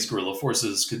 and Chinese guerrilla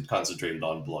forces concentrated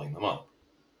on blowing them up.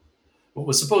 What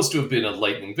was supposed to have been a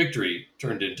lightning victory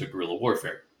turned into guerrilla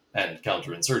warfare and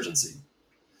counterinsurgency.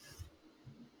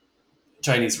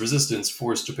 Chinese resistance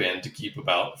forced Japan to keep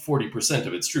about 40%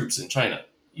 of its troops in China,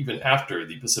 even after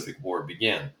the Pacific War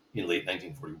began in late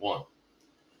 1941.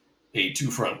 A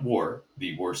two-front war,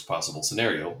 the worst possible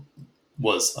scenario,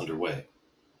 was underway.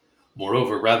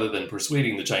 Moreover, rather than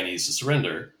persuading the Chinese to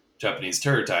surrender, Japanese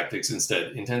terror tactics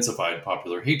instead intensified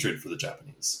popular hatred for the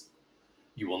Japanese.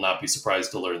 You will not be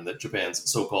surprised to learn that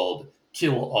Japan's so-called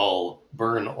kill all,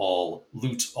 burn all,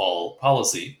 loot all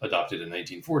policy, adopted in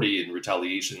 1940 in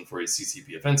retaliation for a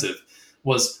CCP offensive,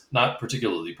 was not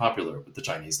particularly popular with the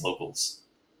Chinese locals.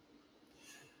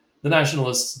 The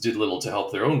nationalists did little to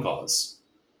help their own cause.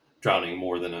 Drowning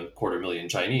more than 250,000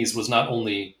 Chinese was not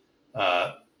only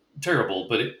terrible,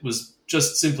 but it was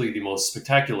just simply the most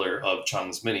spectacular of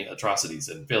Chiang's many atrocities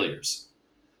and failures.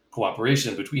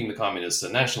 Cooperation between the communists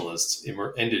and nationalists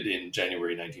ended in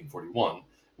January 1941,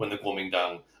 when the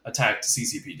Kuomintang attacked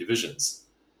CCP divisions.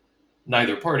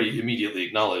 Neither party immediately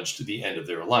acknowledged the end of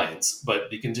their alliance, but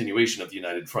the continuation of the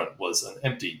United Front was an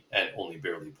empty and only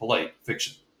barely polite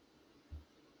fiction.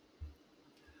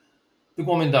 The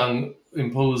Kuomintang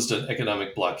imposed an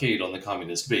economic blockade on the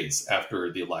communist base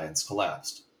after the alliance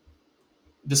collapsed.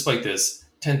 Despite this,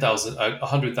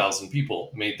 100,000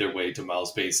 people made their way to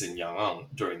Mao's base in Yang'an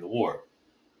during the war,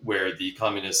 where the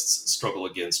communists' struggle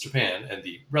against Japan and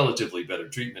the relatively better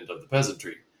treatment of the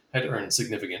peasantry had earned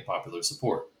significant popular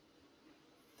support.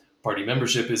 Party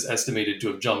membership is estimated to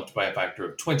have jumped by a factor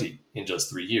of 20 in just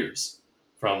 3 years,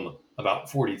 from about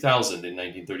 40,000 in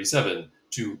 1937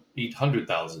 to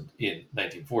 800,000 in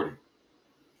 1940.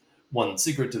 One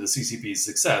secret to the CCP's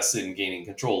success in gaining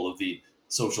control of the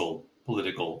social,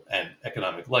 political, and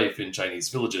economic life in Chinese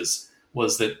villages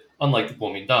was that, unlike the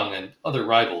Kuomintang and other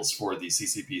rivals for the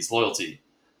CCP's loyalty,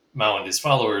 Mao and his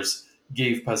followers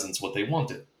gave peasants what they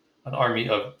wanted, an army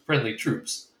of friendly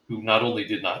troops who not only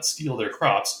did not steal their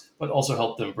crops, but also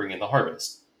helped them bring in the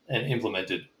harvest and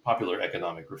implemented popular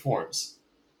economic reforms.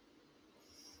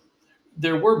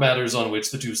 There were matters on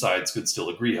which the two sides could still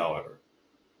agree, however.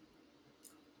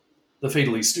 The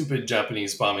fatally stupid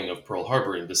Japanese bombing of Pearl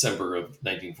Harbor in December of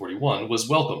 1941 was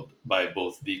welcomed by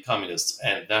both the communists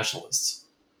and nationalists.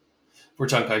 For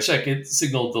Chiang Kai-shek, it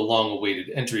signaled the long-awaited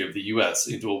entry of the U.S.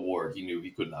 into a war he knew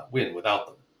he could not win without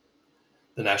them.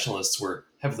 The nationalists were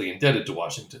heavily indebted to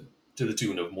Washington, to the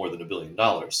tune of more than $1 billion.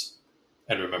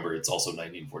 And remember, it's also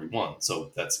 1941,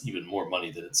 so that's even more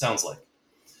money than it sounds like.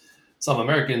 Some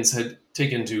Americans had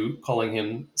taken to calling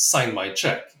him "sign my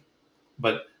check,"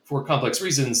 but for complex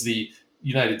reasons, the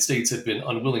United States had been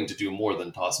unwilling to do more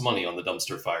than toss money on the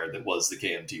dumpster fire that was the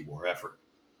KMT war effort.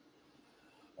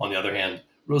 On the other hand,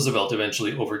 Roosevelt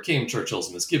eventually overcame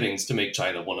Churchill's misgivings to make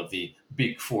China one of the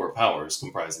big four powers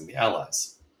comprising the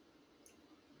Allies.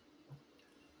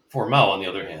 For Mao, on the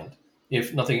other hand,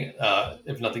 if nothing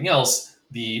else,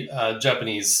 the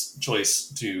Japanese choice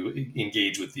to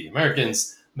engage with the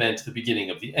Americans meant the beginning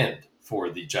of the end for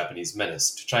the Japanese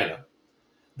menace to China.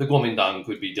 The Kuomintang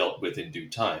could be dealt with in due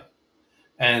time.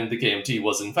 And the KMT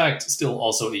was in fact still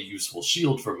also a useful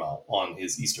shield for Mao on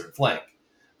his eastern flank,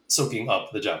 soaking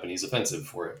up the Japanese offensive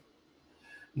for him.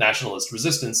 Nationalist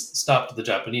resistance stopped the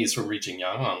Japanese from reaching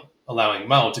Yan'an, allowing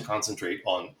Mao to concentrate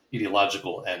on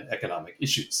ideological and economic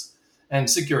issues, and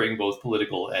securing both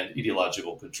political and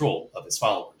ideological control of his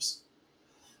followers.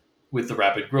 With the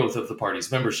rapid growth of the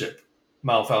party's membership,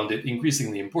 Mao found it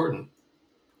increasingly important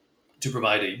to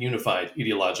provide a unified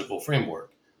ideological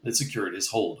framework that secured his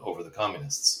hold over the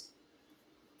communists.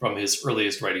 From his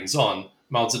earliest writings on,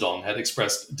 Mao Zedong had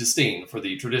expressed disdain for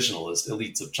the traditionalist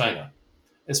elites of China,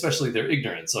 especially their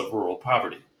ignorance of rural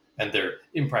poverty and their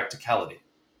impracticality.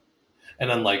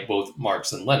 And unlike both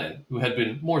Marx and Lenin, who had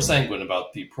been more sanguine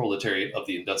about the proletariat of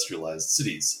the industrialized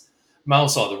cities, Mao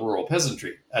saw the rural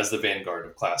peasantry as the vanguard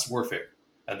of class warfare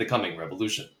and the coming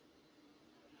revolution.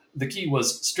 The key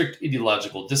was strict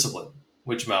ideological discipline,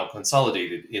 which Mao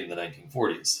consolidated in the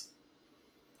 1940s.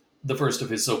 The first of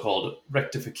his so-called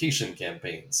rectification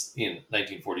campaigns in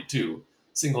 1942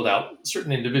 singled out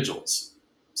certain individuals,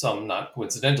 some not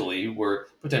coincidentally were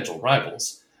potential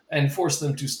rivals, and forced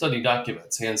them to study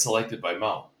documents hand-selected by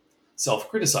Mao,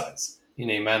 self-criticize in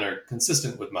a manner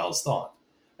consistent with Mao's thought,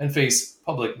 and face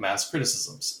public mass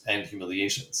criticisms and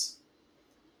humiliations.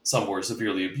 Some were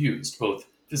severely abused, both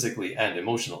physically and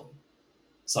emotionally.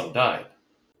 Some died.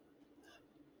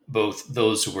 Both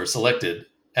those who were selected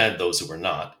and those who were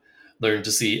not learned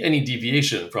to see any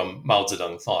deviation from Mao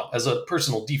Zedong thought as a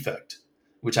personal defect,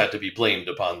 which had to be blamed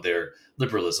upon their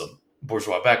liberalism,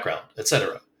 bourgeois background,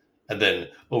 etc., and then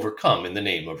overcome in the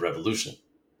name of revolution.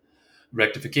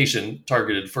 Rectification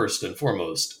targeted first and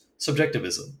foremost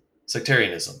subjectivism,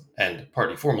 sectarianism, and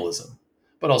party formalism,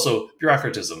 but also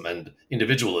bureaucratism and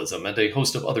individualism and a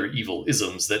host of other evil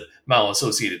isms that Mao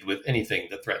associated with anything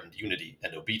that threatened unity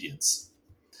and obedience.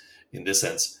 In this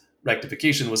sense,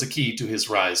 rectification was a key to his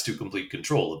rise to complete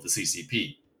control of the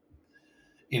CCP.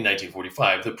 In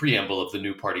 1945, the preamble of the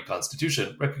new party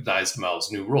constitution recognized Mao's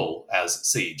new role as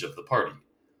sage of the party.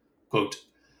 Quote,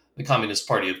 "The Communist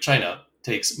Party of China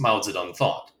takes Mao Zedong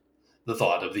thought, the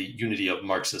thought of the unity of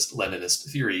Marxist-Leninist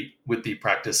theory with the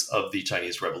practice of the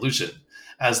Chinese Revolution,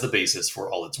 as the basis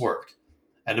for all its work,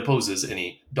 and opposes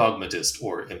any dogmatist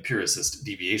or empiricist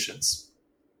deviations."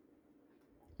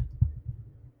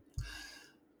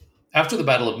 After the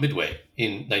Battle of Midway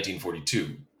in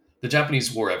 1942, the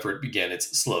Japanese war effort began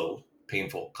its slow,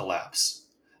 painful collapse.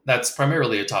 That's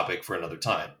primarily a topic for another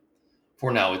time.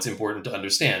 For now, it's important to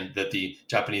understand that the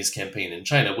Japanese campaign in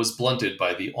China was blunted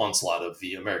by the onslaught of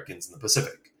the Americans in the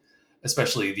Pacific,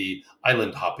 especially the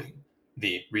island hopping,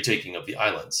 the retaking of the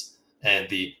islands, and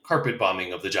the carpet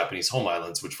bombing of the Japanese home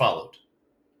islands which followed.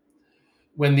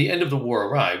 When the end of the war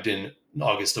arrived in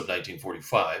August of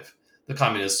 1945, the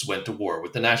communists went to war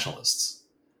with the nationalists.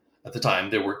 At the time,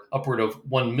 there were upward of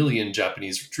 1 million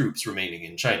Japanese troops remaining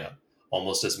in China,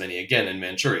 almost as many again in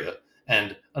Manchuria,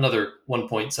 and another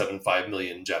 1.75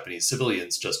 million Japanese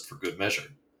civilians just for good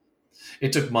measure.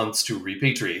 It took months to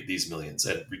repatriate these millions,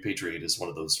 and repatriate is one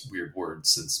of those weird words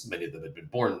since many of them had been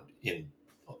born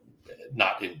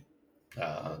not in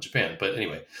Japan, but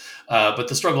anyway. But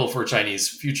the struggle for Chinese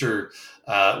future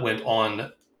went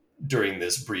on during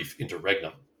this brief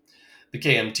interregnum. The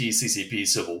KMT-CCP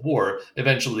civil war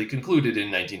eventually concluded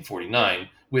in 1949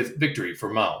 with victory for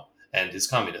Mao and his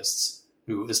communists,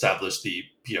 who established the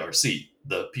PRC,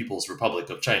 the People's Republic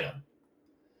of China.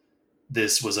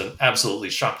 This was an absolutely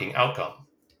shocking outcome.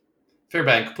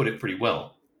 Fairbank put it pretty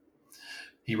well.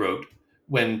 He wrote,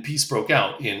 When peace broke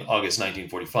out in August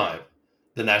 1945,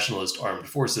 the nationalist armed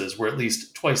forces were at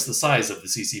least twice the size of the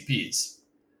CCP's,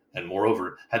 and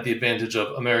moreover had the advantage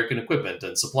of American equipment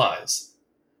and supplies,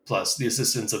 plus the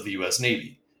assistance of the U.S.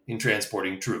 Navy in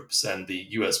transporting troops and the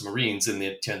U.S. Marines in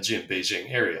the Tianjin-Beijing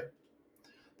area.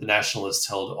 The nationalists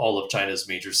held all of China's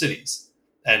major cities,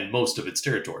 and most of its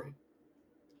territory.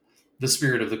 The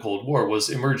spirit of the Cold War was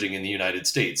emerging in the United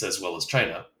States as well as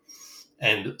China,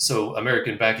 and so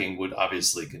American backing would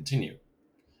obviously continue.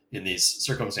 In these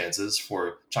circumstances,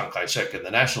 for Chiang Kai-shek and the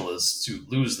nationalists to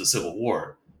lose the Civil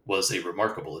War was a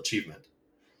remarkable achievement.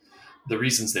 The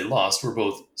reasons they lost were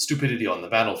both stupidity on the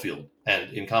battlefield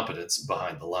and incompetence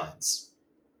behind the lines.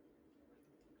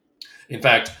 In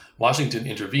fact, Washington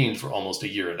intervened for almost a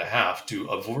year and a half to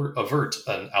avert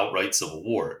an outright civil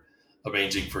war,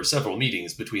 arranging for several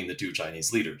meetings between the two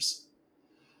Chinese leaders.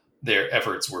 Their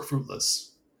efforts were fruitless,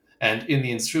 and in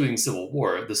the ensuing civil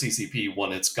war, the CCP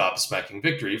won its gobsmacking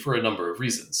victory for a number of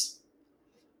reasons.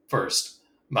 First,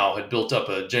 Mao had built up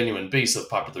a genuine base of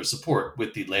popular support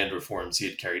with the land reforms he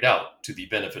had carried out to the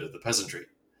benefit of the peasantry.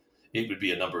 It would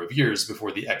be a number of years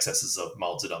before the excesses of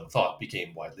Mao Zedong thought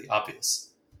became widely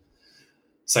obvious.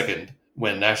 Second,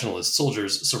 when nationalist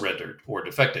soldiers surrendered or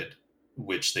defected,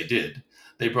 which they did,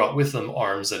 they brought with them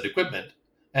arms and equipment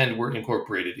and were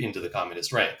incorporated into the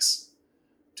communist ranks.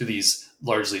 To these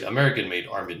largely American-made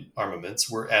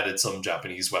armaments were added some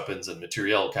Japanese weapons and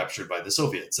materiel captured by the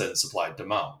Soviets and supplied to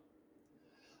Mao.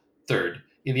 Third,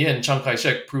 in the end, Chiang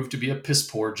Kai-shek proved to be a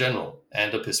piss-poor general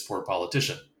and a piss-poor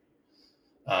politician.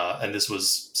 And this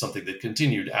was something that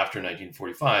continued after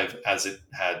 1945 as it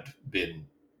had been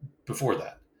before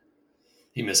that.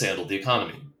 He mishandled the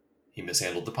economy. He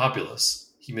mishandled the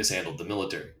populace. He mishandled the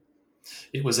military.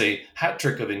 It was a hat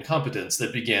trick of incompetence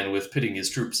that began with pitting his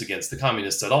troops against the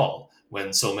communists at all,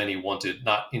 when so many wanted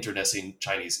not internecine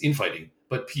Chinese infighting,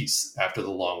 but peace after the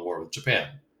long war with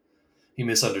Japan. He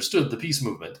misunderstood the peace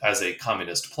movement as a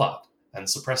communist plot and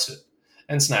suppressed it,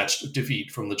 and snatched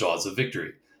defeat from the jaws of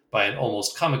victory by an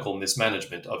almost comical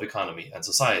mismanagement of economy and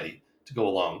society to go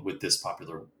along with this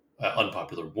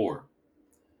unpopular war.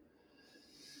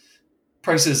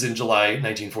 Prices in July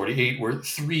 1948 were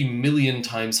 3 million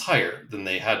times higher than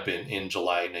they had been in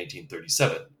July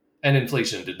 1937, and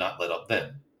inflation did not let up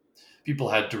then. People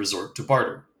had to resort to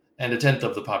barter, and a tenth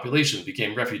of the population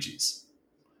became refugees.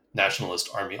 Nationalist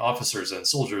army officers and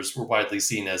soldiers were widely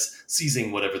seen as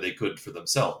seizing whatever they could for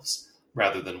themselves,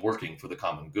 rather than working for the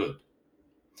common good.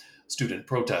 Student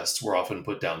protests were often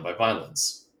put down by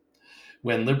violence.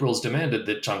 When liberals demanded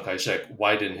that Chiang Kai-shek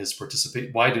widen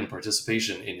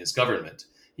participation in his government,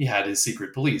 he had his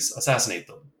secret police assassinate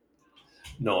them.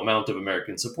 No amount of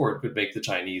American support could make the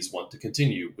Chinese want to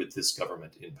continue with this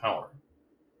government in power.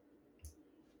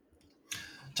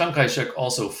 Chiang Kai-shek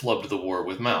also flubbed the war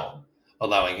with Mao,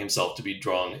 allowing himself to be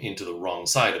drawn into the wrong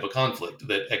side of a conflict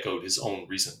that echoed his own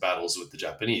recent battles with the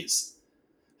Japanese.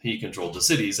 He controlled the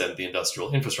cities and the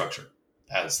industrial infrastructure,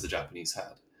 as the Japanese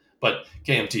had. But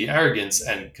KMT arrogance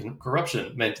and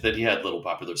corruption meant that he had little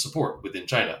popular support within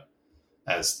China,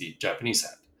 as the Japanese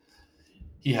had.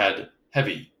 He had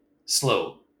heavy,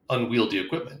 slow, unwieldy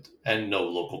equipment and no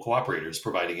local cooperators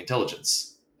providing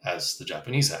intelligence, as the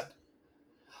Japanese had.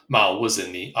 Mao was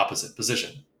in the opposite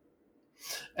position.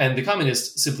 And the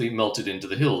communists simply melted into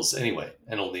the hills anyway,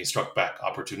 and only struck back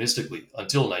opportunistically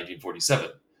until 1947,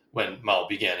 when Mao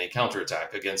began a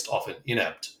counterattack against often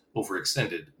inept,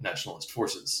 overextended nationalist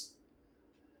forces.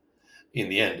 In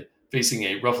the end, facing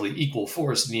a roughly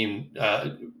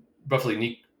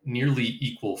nearly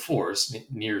equal force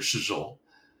near Shizhou,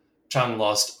 Chiang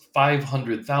lost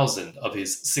 500,000 of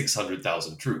his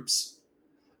 600,000 troops,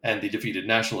 and the defeated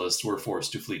nationalists were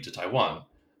forced to flee to Taiwan,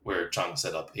 where Chiang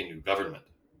set up a new government.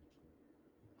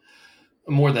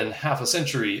 More than half a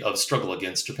century of struggle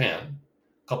against Japan,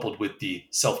 coupled with the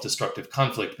self-destructive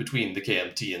conflict between the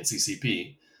KMT and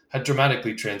CCP, had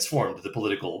dramatically transformed the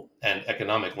political and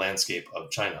economic landscape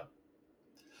of China.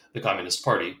 The Communist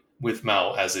Party, with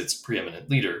Mao as its preeminent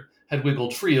leader, had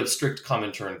wiggled free of strict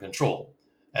Comintern control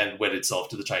and wed itself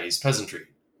to the Chinese peasantry,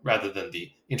 rather than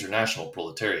the international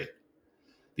proletariat.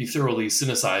 The thoroughly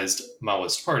Sinicized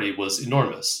Maoist party was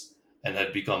enormous and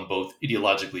had become both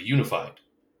ideologically unified,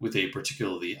 with a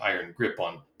particularly iron grip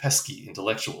on pesky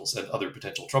intellectuals and other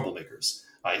potential troublemakers,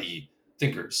 i.e.,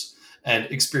 thinkers, and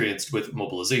experienced with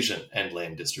mobilization and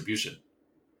land distribution.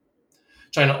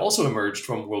 China also emerged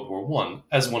from World War I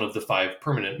as one of the 5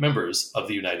 permanent members of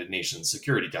the United Nations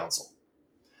Security Council.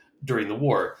 During the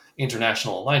war,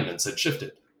 international alignments had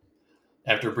shifted.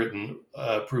 After Britain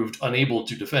proved unable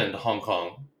to defend Hong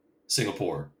Kong,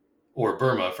 Singapore, or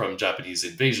Burma from Japanese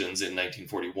invasions in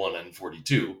 1941 and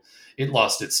 42, it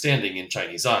lost its standing in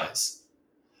Chinese eyes.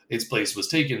 Its place was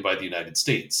taken by the United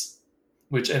States,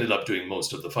 which ended up doing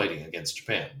most of the fighting against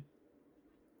Japan.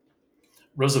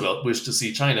 Roosevelt wished to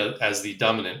see China as the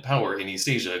dominant power in East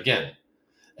Asia again,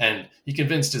 and he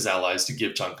convinced his allies to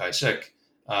give Chiang Kai-shek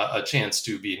a chance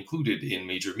to be included in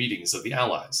major meetings of the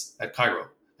Allies at Cairo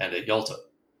and at Yalta.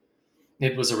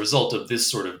 It was a result of this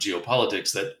sort of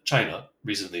geopolitics that China,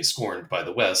 recently scorned by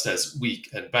the West as weak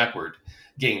and backward,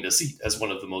 gained a seat as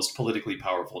one of the most politically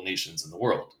powerful nations in the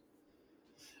world.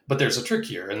 But there's a trick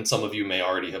here, and some of you may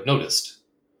already have noticed.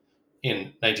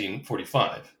 In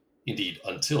 1945, indeed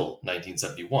until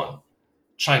 1971,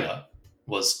 China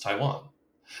was Taiwan.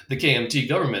 The KMT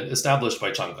government established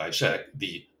by Chiang Kai-shek,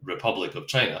 the Republic of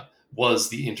China, was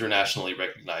the internationally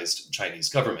recognized Chinese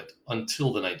government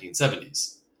until the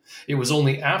 1970s. It was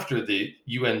only after the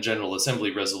UN General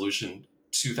Assembly Resolution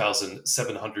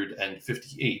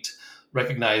 2758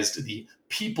 recognized the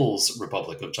People's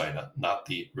Republic of China, not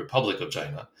the Republic of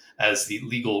China, as the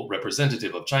legal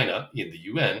representative of China in the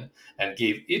UN and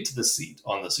gave it the seat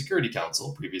on the Security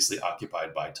Council previously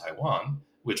occupied by Taiwan,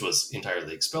 which was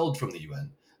entirely expelled from the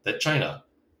UN, that China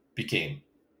became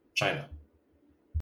China.